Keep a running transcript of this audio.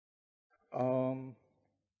Um,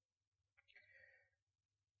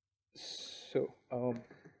 so,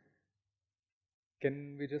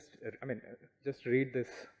 can we just, just read this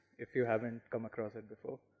if you haven't come across it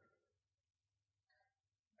before?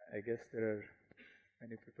 I guess there are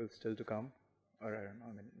many people still to come, or I don't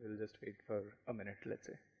know, we'll just wait for a minute, let's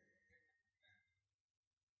say.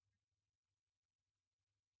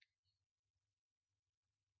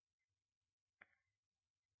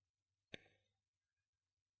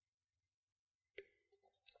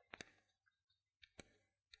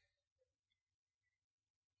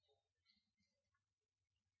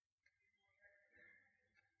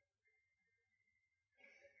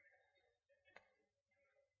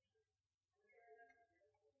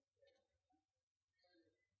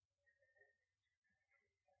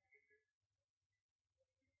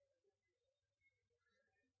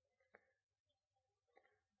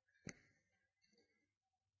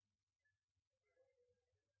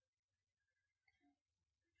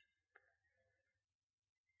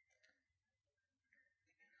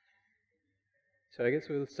 So I guess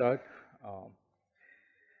we'll start. Um,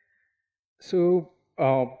 so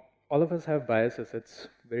all of us have biases. It's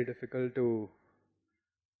very difficult to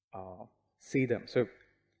see them. So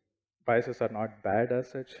biases are not bad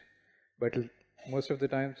as such, but most of the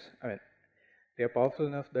times, they are powerful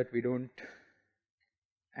enough that we don't,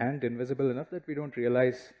 and invisible enough that we don't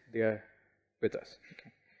realize they are with us.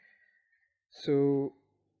 Okay. So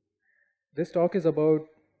this talk is about,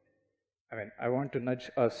 I want to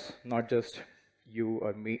nudge us, not just you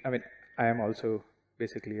or me. I am also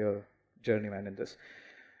basically a journeyman in this.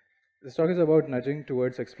 This talk is about nudging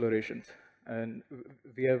towards explorations. And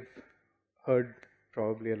we have heard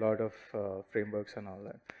probably a lot of frameworks and all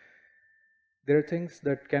that. There are things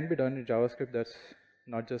that can be done in JavaScript that's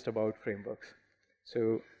not just about frameworks.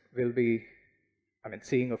 So we'll be,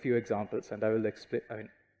 seeing a few examples, and I will explain.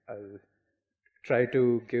 I'll try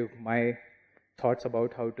to give my thoughts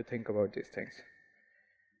about how to think about these things.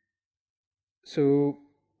 So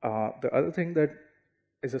the other thing that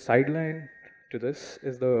is a sideline to this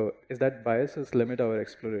is that biases limit our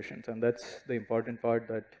explorations, and that's the important part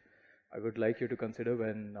that I would like you to consider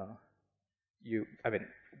when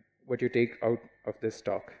what you take out of this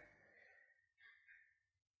talk.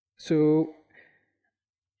 So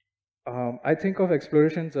I think of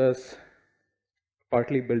explorations as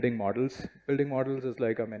partly building models. Building models is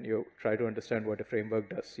like, you try to understand what a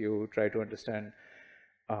framework does. You try to understand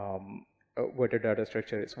what a data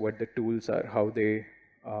structure is, what the tools are, how they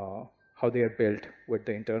are built, what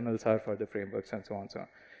the internals are for the frameworks, and so on. So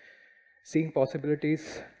seeing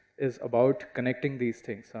possibilities is about connecting these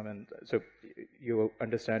things. So you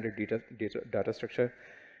understand a data structure,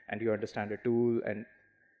 and you understand a tool, and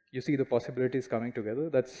you see the possibilities coming together.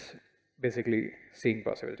 That's basically seeing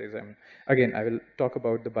possibilities. Again, I will talk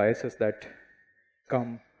about the biases that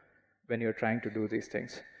come when you're trying to do these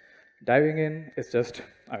things. Diving in is just,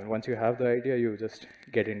 once you have the idea, you just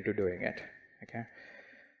get into doing it. Okay.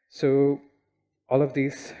 So all of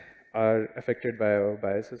these are affected by our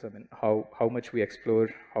biases. How much we explore,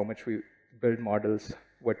 how much we build models,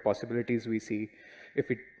 what possibilities we see. If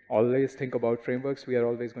we always think about frameworks, we are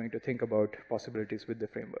always going to think about possibilities with the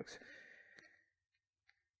frameworks.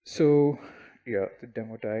 So yeah, the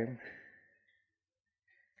demo time.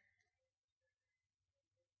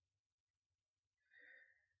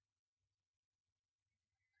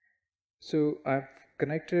 So I've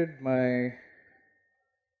connected my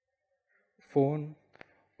phone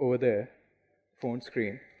over there, phone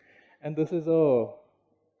screen, and this is a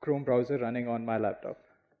Chrome browser running on my laptop.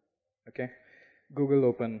 Okay, Google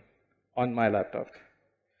open on my laptop.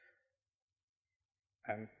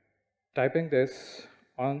 I'm typing this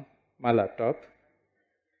on my laptop,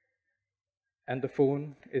 and the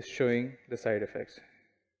phone is showing the side effects.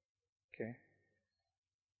 Okay.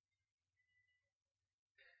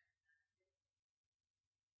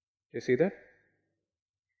 You see that?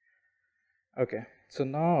 Okay. So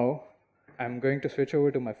now I'm going to switch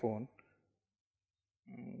over to my phone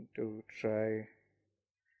to try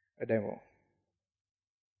a demo.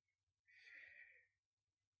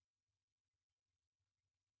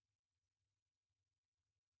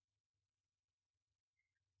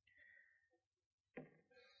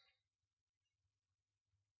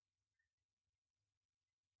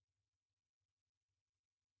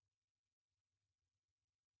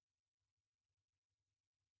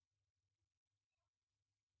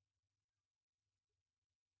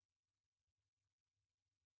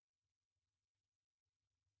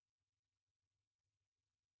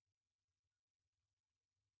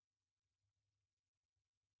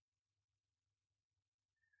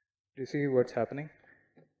 Do you see what's happening?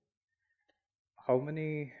 How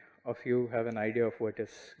many of you have an idea of what is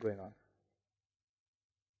going on?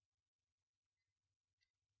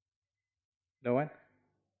 No one?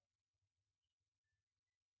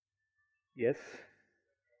 Yes?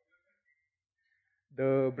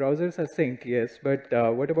 The browsers are synced, yes, but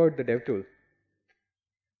what about the dev tool?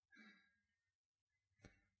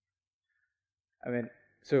 I mean,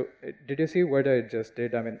 so did you see what I just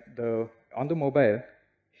did? I mean, on the mobile,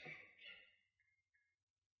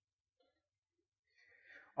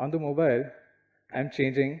 I'm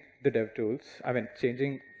changing the dev tools. I mean,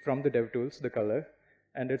 changing from the dev tools the color,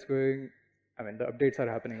 and it's going. I mean, the updates are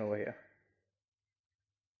happening over here.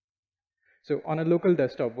 So on a local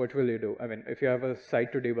desktop, what will you do? I mean, if you have a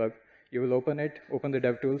site to debug, you will open it, open the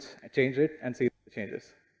dev tools, change it, and see the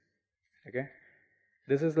changes. Okay,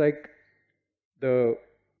 this is like the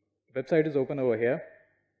website is open over here,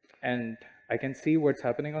 and I can see what's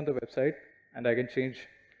happening on the website, and I can change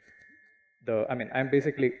the. I mean, I'm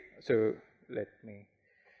basically so. Let me.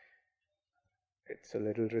 It's a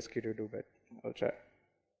little risky to do, but I'll try.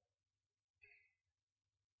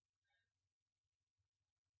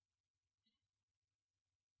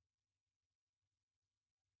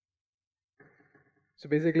 So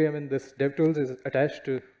basically, I mean, this DevTools is attached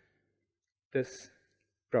to this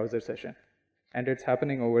browser session, and it's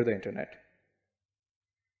happening over the internet.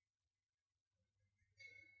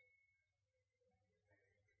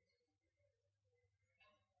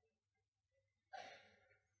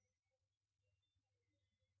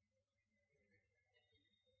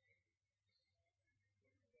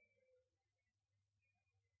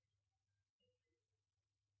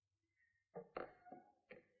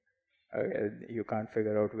 You can't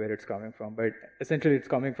figure out where it's coming from, but essentially it's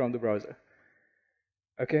coming from the browser.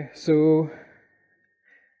 Okay, so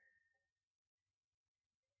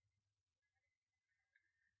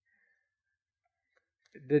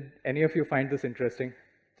did any of you find this interesting?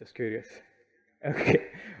 Just curious. Okay,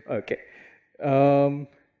 okay.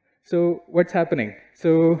 So what's happening?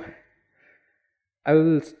 So I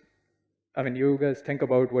mean, you guys think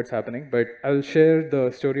about what's happening, but I'll share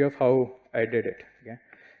the story of how I did it. Okay,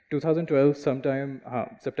 2012, sometime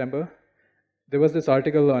September, there was this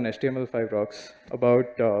article on HTML5 Rocks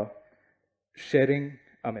about sharing.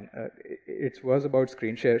 I mean, it was about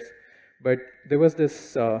screen shares, but there was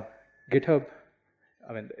this GitHub.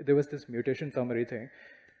 I mean, there was this mutation summary thing,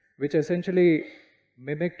 which essentially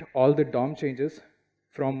mimicked all the DOM changes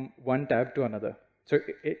from one tab to another. So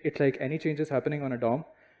it's like any changes happening on a DOM,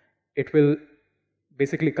 it will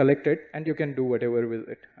basically collect it, and you can do whatever with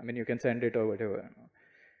it. I mean, you can send it or whatever.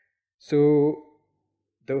 So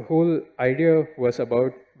the whole idea was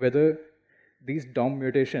about whether these DOM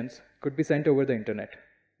mutations could be sent over the internet.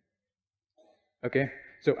 Okay,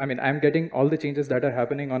 so I mean, I'm getting all the changes that are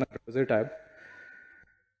happening on a browser tab,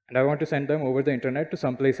 and I want to send them over the internet to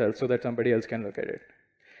someplace else so that somebody else can look at it.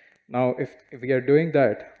 Now, if we are doing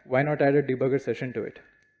that, why not add a debugger session to it?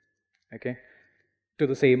 Okay, to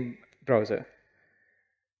the same browser.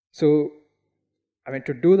 So, I mean,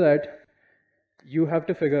 to do that, you have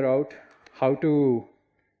to figure out how to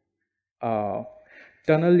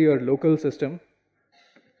tunnel your local system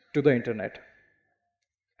to the internet.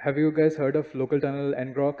 Have you guys heard of local tunnel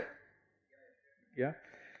ngrok? Yeah.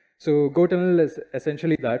 So GoTunnel is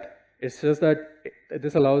essentially that. It's just that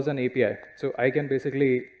this allows an API. So I can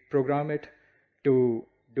basically program it to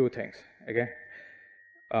do things, okay?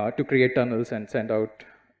 To create tunnels and send out.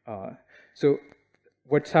 So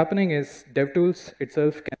what's happening is DevTools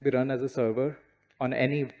itself can be run as a server on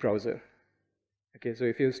any browser. Okay, so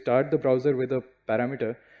if you start the browser with a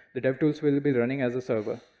parameter, the DevTools will be running as a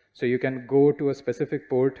server. So you can go to a specific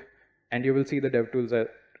port, and you will see the DevTools are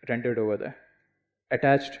rendered over there,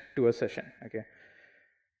 attached to a session. Okay.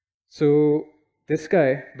 So this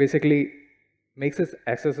guy basically makes it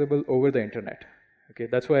accessible over the internet. Okay,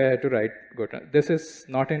 that's why I had to write GoTunnel. This is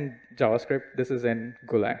not in JavaScript. This is in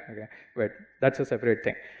Golang. Okay, but that's a separate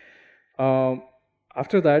thing.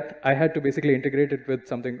 After that, I had to basically integrate it with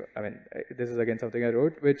something. I mean, this is again something I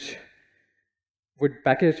wrote, which would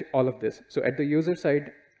package all of this. So at the user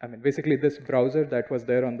side, I mean, basically this browser that was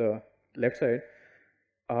there on the left side,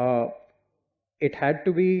 it had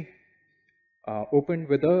to be opened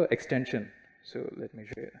with an extension. So let me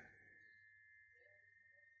show you.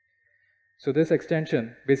 So this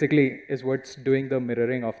extension basically is what's doing the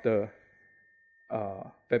mirroring of the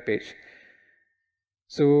web page.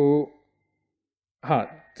 So,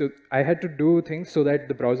 so I had to do things so that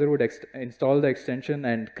the browser would install the extension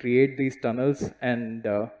and create these tunnels and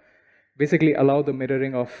basically allow the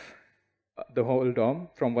mirroring of the whole DOM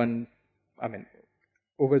from one, I mean,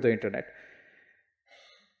 over the internet.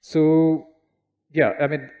 So yeah, I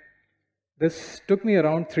mean, This took me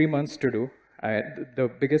around 3 months to do. The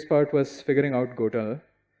biggest part was figuring out GoTunnel.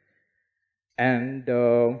 And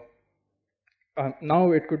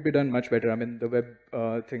now it could be done much better. I mean, the web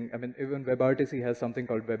thing, I mean, even WebRTC has something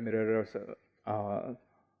called Web Mirror or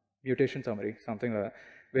mutation summary, something like that,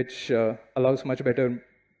 which allows much better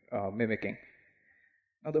mimicking.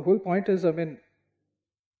 Now, the whole point is, I mean,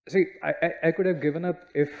 see, I could have given up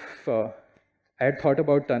if I had thought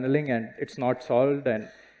about tunneling and it's not solved. And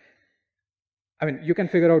I mean, you can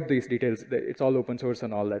figure out these details. It's all open source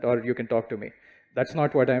and all that, or you can talk to me. That's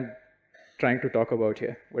not what I'm trying to talk about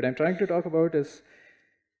here. What I'm trying to talk about is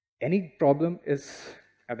any problem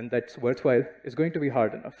that's worthwhile is going to be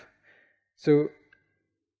hard enough. So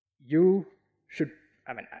you should,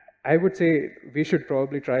 I would say we should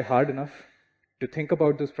probably try hard enough to think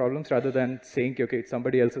about those problems rather than saying, okay, it's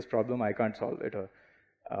somebody else's problem, I can't solve it, or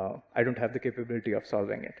I don't have the capability of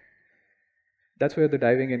solving it. That's where the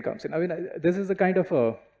diving in comes in. I mean, this is the kind of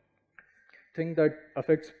a thing that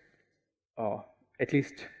affects at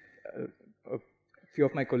least a few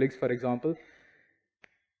of my colleagues, for example.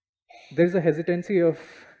 There's a hesitancy of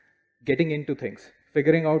getting into things,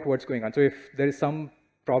 figuring out what's going on. So if there is some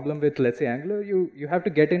problem with, let's say, Angular, you have to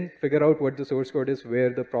get in, figure out what the source code is, where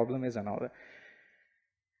the problem is, and all that.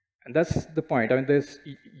 And that's the point. I mean,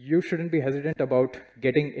 you shouldn't be hesitant about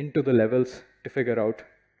getting into the levels to figure out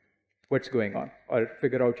what's going on, or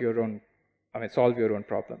figure out your own, solve your own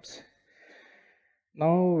problems.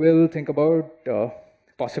 Now we'll think about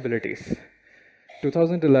possibilities.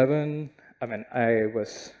 2011, I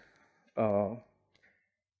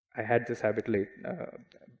had this habit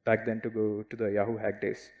back then to go to the Yahoo Hack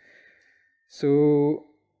Days. So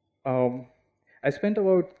I spent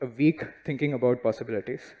about a week thinking about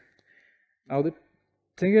possibilities. Now the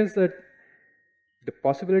thing is that the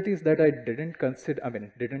possibilities that I didn't consider,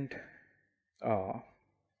 didn't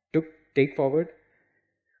take forward,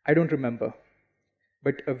 I don't remember.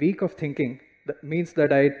 But a week of thinking, that means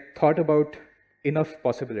that I thought about enough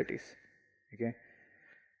possibilities. Okay.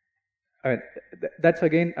 That's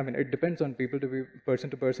again, it depends on people to person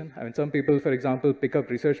to person. Some people, for example, pick up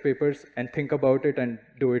research papers and think about it and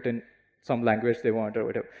do it in some language they want or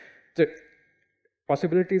whatever. So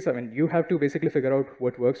possibilities, you have to basically figure out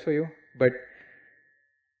what works for you, but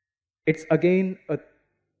it's again a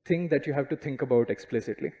thing that you have to think about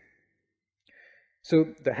explicitly.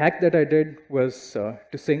 So the hack that I did was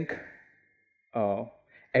to sync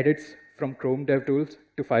edits from Chrome DevTools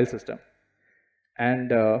to file system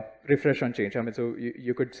and refresh on change. So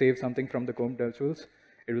you could save something from the Chrome DevTools,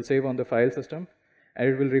 it will save on the file system, and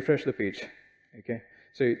it will refresh the page. Okay,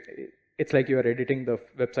 so it's like you are editing the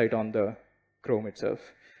website on the Chrome itself.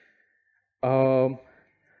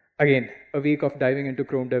 Again, a week of diving into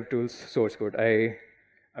Chrome DevTools source code.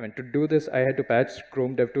 To do this, I had to patch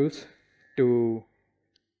Chrome DevTools to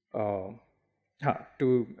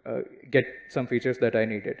get some features that I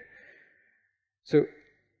needed. So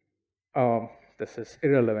this is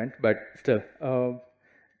irrelevant, but still.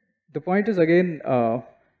 The point is again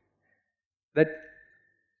that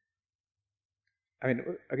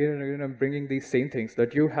again and again I'm bringing these same things,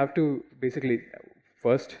 that you have to basically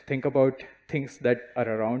first think about things that are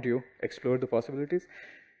around you, explore the possibilities,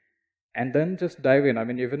 and then just dive in.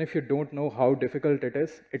 Even if you don't know how difficult it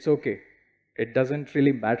is, it's okay. It doesn't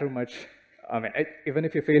really matter much. Even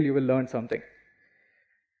if you fail, you will learn something.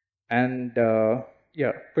 And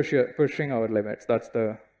yeah, pushing our limits. That's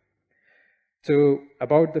the. So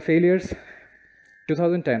about the failures,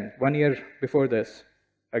 2010, 1 year before this,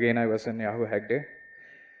 again I was in Yahoo Hack Day.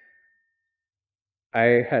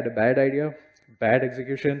 I had a bad idea, bad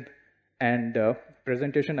execution, and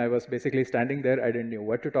presentation. I was basically standing there. I didn't know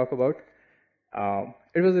what to talk about.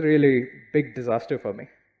 It was a really big disaster for me.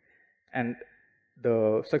 And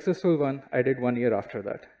the successful one I did 1 year after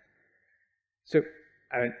that. So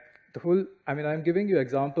I'm giving you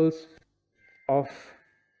examples of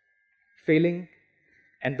failing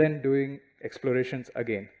and then doing explorations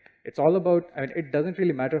again. It's all about, it doesn't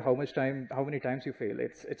really matter how many times you fail.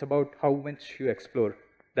 It's about how much you explore.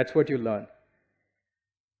 That's what you learn.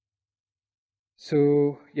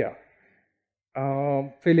 So yeah,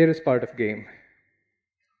 failure is part of game.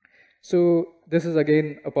 So this is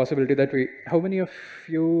again a possibility that how many of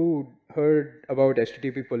you heard about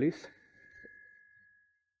HTTP police?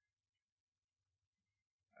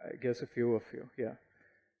 I guess a few of you, yeah.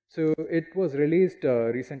 So it was released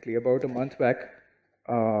recently, about a month back.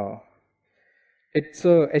 It's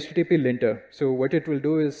a HTTP linter. So what it will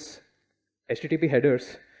do is HTTP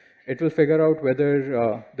headers. It will figure out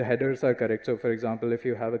whether the headers are correct. So for example, if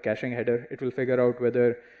you have a caching header, it will figure out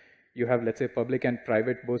whether you have, let's say, public and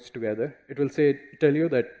private both together, it will tell you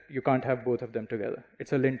that you can't have both of them together.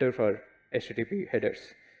 It's a linter for HTTP headers.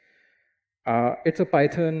 It's a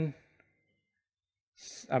Python,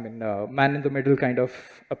 man in the middle kind of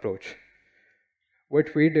approach.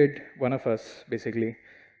 What we did, one of us basically,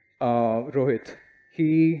 Rohit,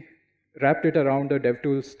 he wrapped it around the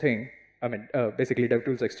DevTools thing, basically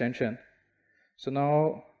DevTools extension. So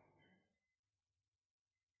now,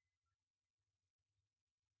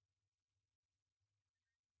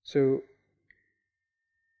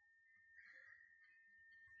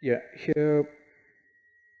 yeah, here,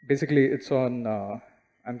 basically it's on,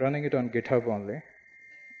 I'm running it on GitHub only.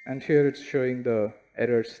 And here it's showing the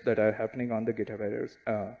errors that are happening on the GitHub errors.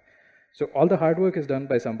 So all the hard work is done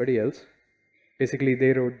by somebody else. Basically,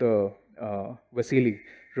 they wrote Vasily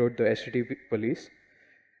wrote the HTTP police.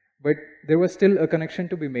 But there was still a connection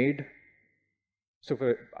to be made. So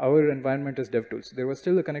for our environment is DevTools. There was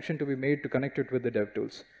still a connection to be made to connect it with the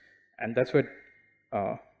DevTools. And that's what,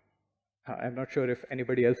 I'm not sure if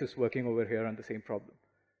anybody else is working over here on the same problem.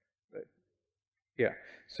 But yeah,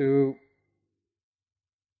 so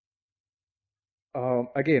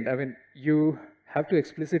again, you have to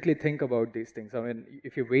explicitly think about these things.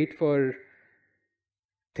 If you wait for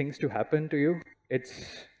things to happen to you,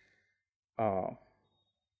 it's,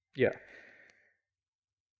 yeah.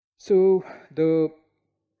 So the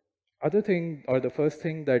other thing, or the first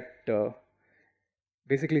thing that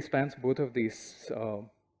basically spans both of these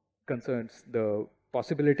concerns, the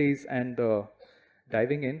possibilities and the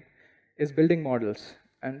diving in, is building models.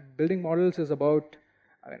 And building models is about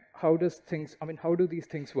how do these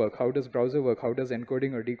things work? How does browser work? How does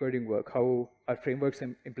encoding or decoding work? How are frameworks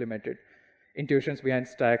implemented? Intuitions behind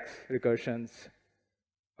stacks, recursions,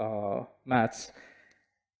 maths.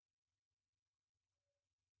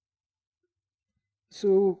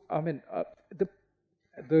 So,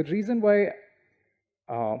 the reason why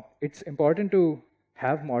it's important to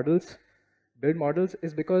have models, build models,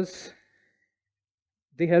 is because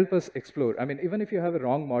they help us explore. Even if you have a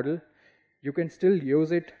wrong model, you can still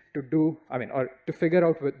use it to do, or to figure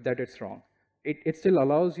out that it's wrong. It still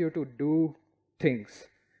allows you to do things.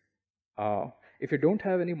 If you don't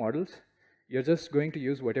have any models, you're just going to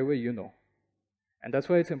use whatever you know. And that's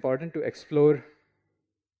why it's important to explore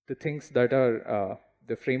the things that are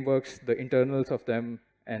the frameworks, the internals of them,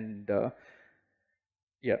 and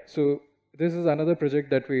yeah. So this is another project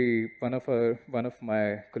that one of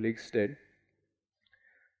my colleagues did.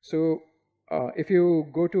 So if you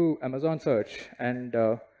go to Amazon search and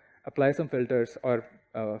apply some filters, or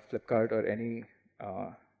Flipkart, or any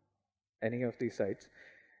of these sites,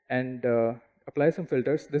 and apply some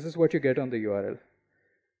filters, this is what you get on the URL.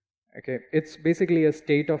 Okay, it's basically a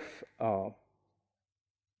state of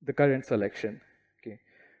the current selection. Okay,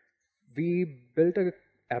 we built an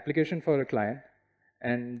application for a client,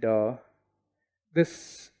 and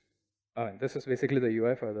this is basically the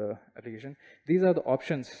UI for the application. These are the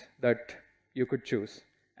options that you could choose,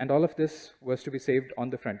 and all of this was to be saved on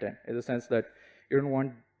the front end, in the sense that you don't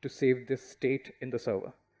want to save this state in the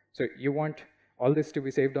server. So you want all this to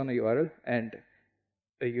be saved on a URL, and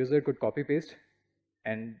the user could copy paste,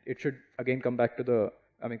 and it should again come back to the,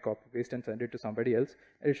 copy paste and send it to somebody else,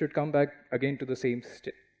 and it should come back again to the same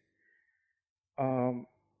state.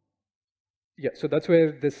 Yeah, so that's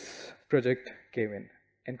where this project came in,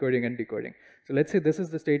 encoding and decoding. So let's say this is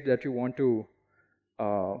the state that you want to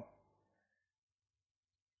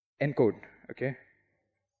encode, okay?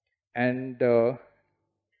 And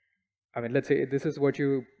let's say this is what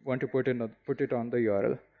you want to put it on the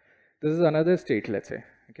URL. This is another state, let's say,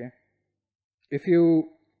 okay? If you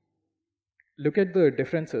look at the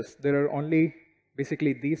differences, there are only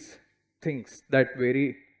basically these things that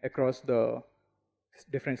vary across the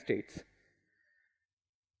different states.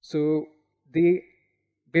 So they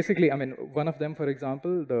basically, one of them, for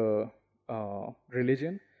example, the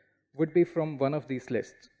religion, would be from one of these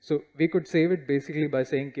lists. So we could save it basically by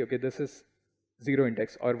saying, okay, this is 0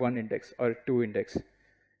 index, or 1 index, or 2 index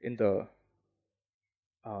in the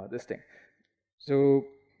this thing. So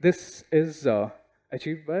this is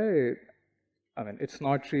achieved by, it's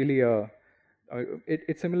not really a,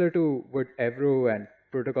 it's similar to what Avro and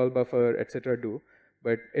protocol buffer, etc. do,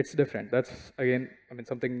 but it's different. That's, again,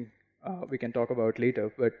 something we can talk about later.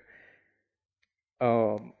 But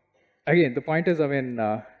again, the point is,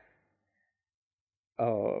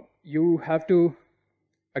 you have to,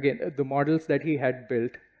 again, the models that he had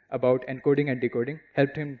built about encoding and decoding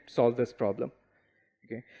helped him solve this problem.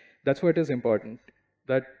 Okay, that's what is important,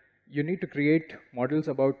 that you need to create models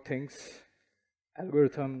about things,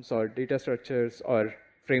 algorithms or data structures or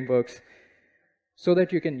frameworks, so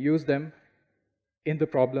that you can use them in the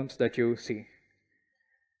problems that you see.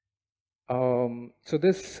 So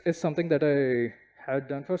this is something that I had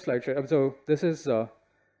done for SlideShare. So this is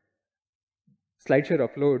SlideShare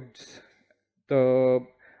uploads. The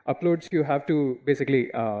uploads, you have to basically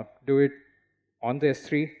do it on the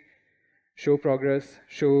S3, show progress,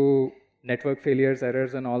 show network failures,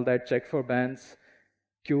 errors, and all that, check for bans,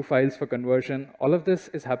 queue files for conversion. All of this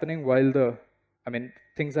is happening while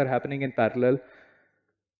things are happening in parallel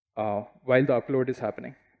while the upload is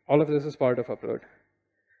happening. All of this is part of upload.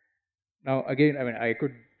 Now, again, I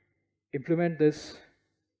could implement this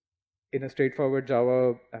in a straightforward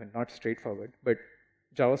Java, not straightforward, but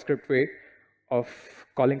JavaScript way of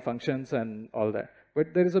calling functions and all that.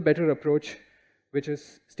 But there is a better approach, which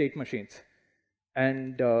is state machines.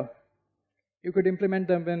 And you could implement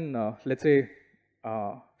them in, let's say,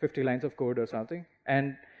 50 lines of code or something.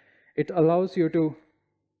 And it allows you to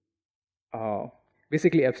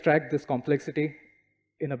basically abstract this complexity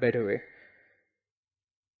in a better way.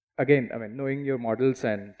 Again, knowing your models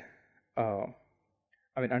and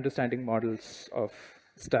understanding models of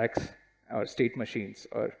stacks or state machines.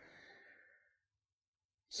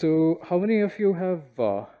 So how many of you have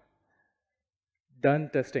done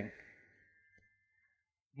testing?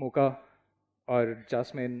 Mocha or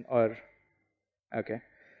Jasmine or, okay.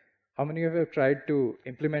 How many of you have tried to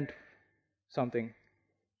implement something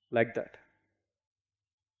like that?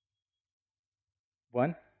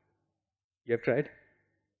 One? You have tried?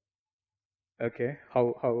 Okay.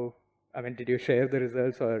 How? Did you share the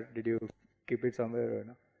results or did you keep it somewhere or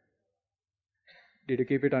no? Did you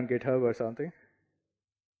keep it on GitHub or something?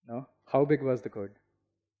 No? How big was the code?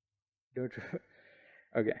 Don't.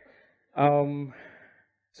 Okay.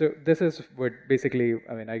 So this is what basically,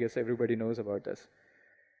 I guess everybody knows about this.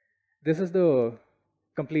 This is the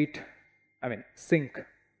complete, sync,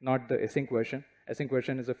 not the async version. Async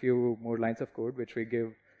version is a few more lines of code which we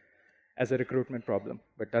give as a recruitment problem,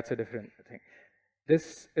 but that's a different thing.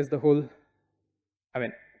 This is the whole,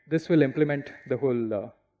 this will implement the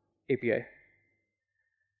whole API.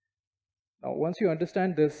 Now, once you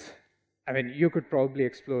understand this, you could probably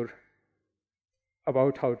explore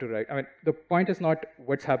about how to write. The point is not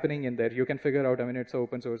what's happening in there. You can figure out, it's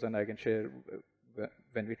open source and I can share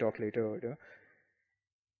when we talk later.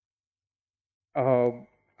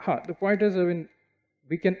 The point is,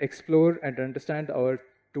 we can explore and understand our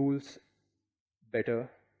tools better.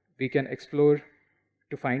 We can explore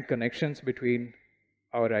to find connections between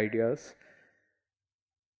our ideas.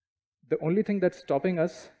 The only thing that's stopping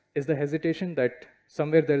us is the hesitation that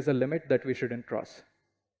somewhere there is a limit that we shouldn't cross.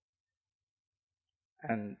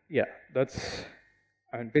 And yeah, that's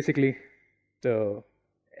basically the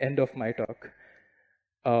end of my talk.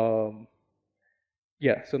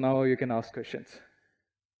 Yeah, so now you can ask questions.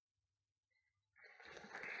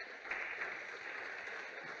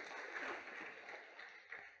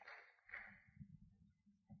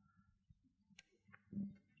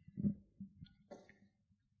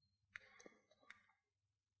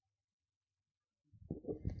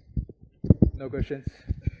 No questions?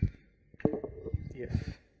 Yes.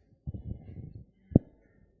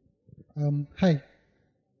 Hi.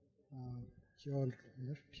 You're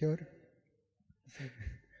left here.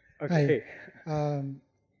 Okay. Hi.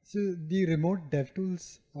 So the remote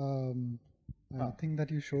DevTools thing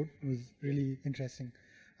that you showed was really interesting.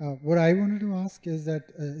 What I wanted to ask is that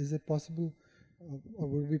is it possible, or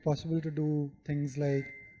would it be possible to do things like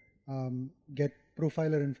get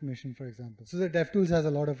profiler information, for example? So the DevTools has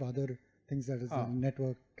a lot of other things that is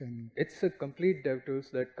network and. It's a complete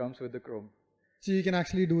DevTools that comes with the Chrome. So you can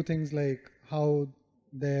actually do things like how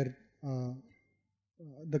their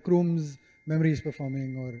the Chrome's memory is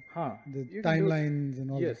performing, or the timelines and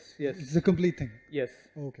all. Yes, that. Yes. It's the complete thing. Yes.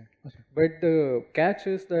 Okay. But the catch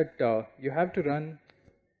is that you have to run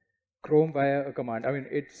Chrome via a command.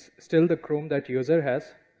 It's still the Chrome that user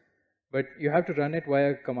has, but you have to run it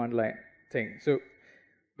via command line thing. So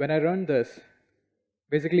when I run this,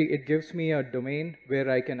 basically it gives me a domain where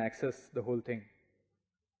I can access the whole thing.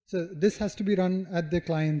 So this has to be run at the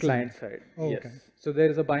client side. Oh, yes. Okay. So there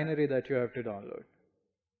is a binary that you have to download.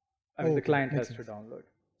 The client has to download.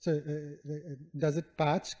 So does it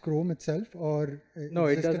patch Chrome itself, or no?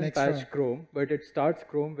 It doesn't patch Chrome, but it starts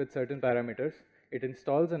Chrome with certain parameters. It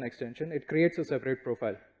installs an extension. It creates a separate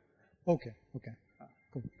profile. Okay.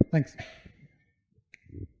 Cool. Thanks.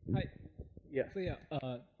 Hi. Yeah. So yeah,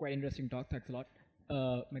 quite interesting talk. Thanks a lot.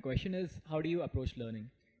 My question is, how do you approach learning?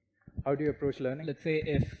 How do you approach learning? Let's say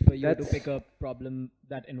if you have to pick a problem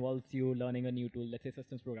that involves you learning a new tool, let's say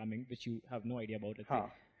systems programming, which you have no idea about, let's say,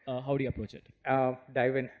 how do you approach it?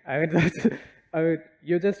 Dive in.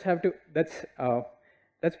 You just have to,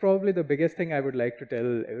 that's probably the biggest thing I would like to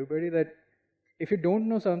tell everybody, that if you don't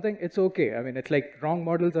know something, it's okay. I mean, it's like wrong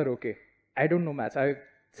models are okay. I don't know maths.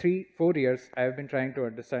 3-4 years, I've been trying to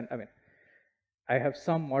understand. I mean, I have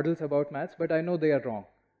some models about maths, but I know they are wrong.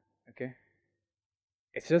 Okay,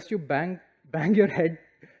 it's just you bang your head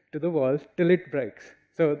to the wall till it breaks.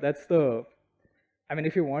 So that's the. I mean,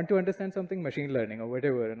 if you want to understand something, machine learning or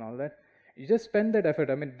whatever and all that, you just spend that effort.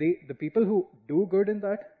 I mean, the people who do good in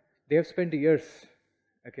that, they have spent years.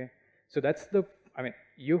 Okay, so that's the. I mean,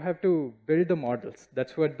 you have to build the models.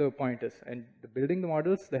 That's what the point is. And building the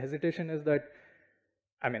models, the hesitation is that,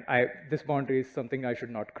 I mean, this boundary is something I should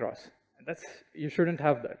not cross. And that's, you shouldn't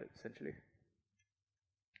have that, essentially.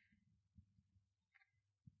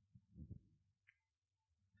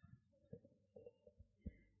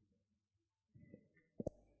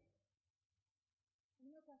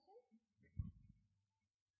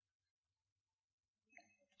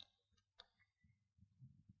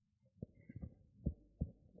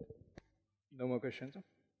 No more questions?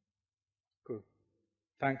 Cool.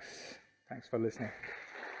 Thanks for listening.